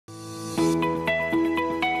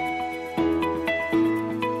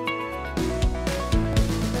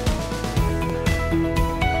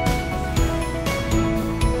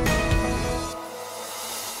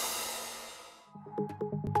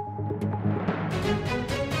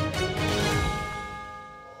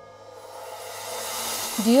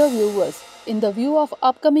Dear viewers, in the view of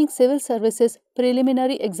upcoming Civil Services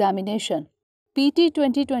Preliminary Examination, PT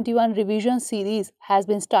 2021 revision series has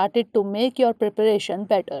been started to make your preparation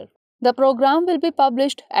better. The program will be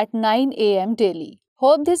published at 9 a.m. daily.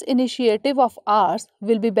 Hope this initiative of ours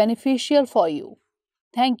will be beneficial for you.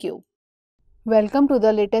 Thank you. Welcome to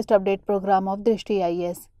the latest update program of Drishti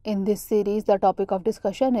IAS. In this series, the topic of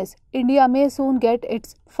discussion is India may soon get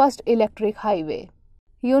its first electric highway.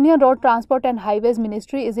 Union Road Transport and Highways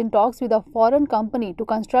Ministry is in talks with a foreign company to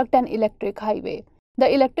construct an electric highway.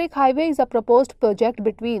 The electric highway is a proposed project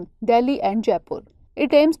between Delhi and Jaipur.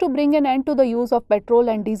 It aims to bring an end to the use of petrol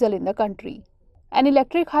and diesel in the country. An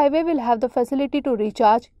electric highway will have the facility to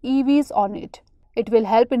recharge EVs on it. It will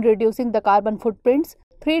help in reducing the carbon footprints.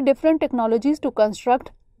 3 different technologies to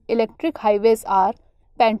construct electric highways are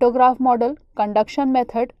pantograph model, conduction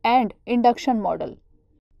method, and induction model.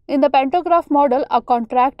 In the pantograph model, a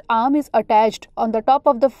contract arm is attached on the top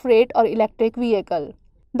of the freight or electric vehicle.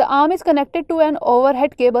 The arm is connected to an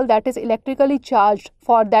overhead cable that is electrically charged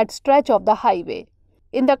for that stretch of the highway.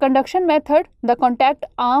 In the conduction method, the contact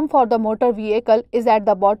arm for the motor vehicle is at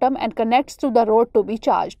the bottom and connects to the road to be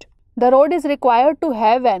charged. The road is required to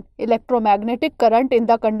have an electromagnetic current in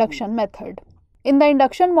the conduction method. In the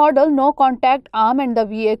induction model, no contact arm and the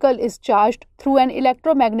vehicle is charged through an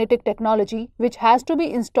electromagnetic technology which has to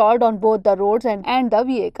be installed on both the roads and the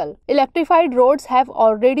vehicle. Electrified roads have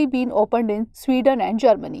already been opened in Sweden and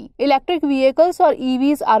Germany. Electric vehicles or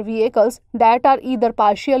EVs are vehicles that are either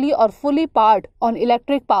partially or fully powered on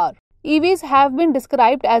electric power. EVs have been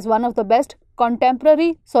described as one of the best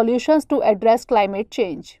contemporary solutions to address climate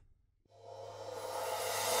change.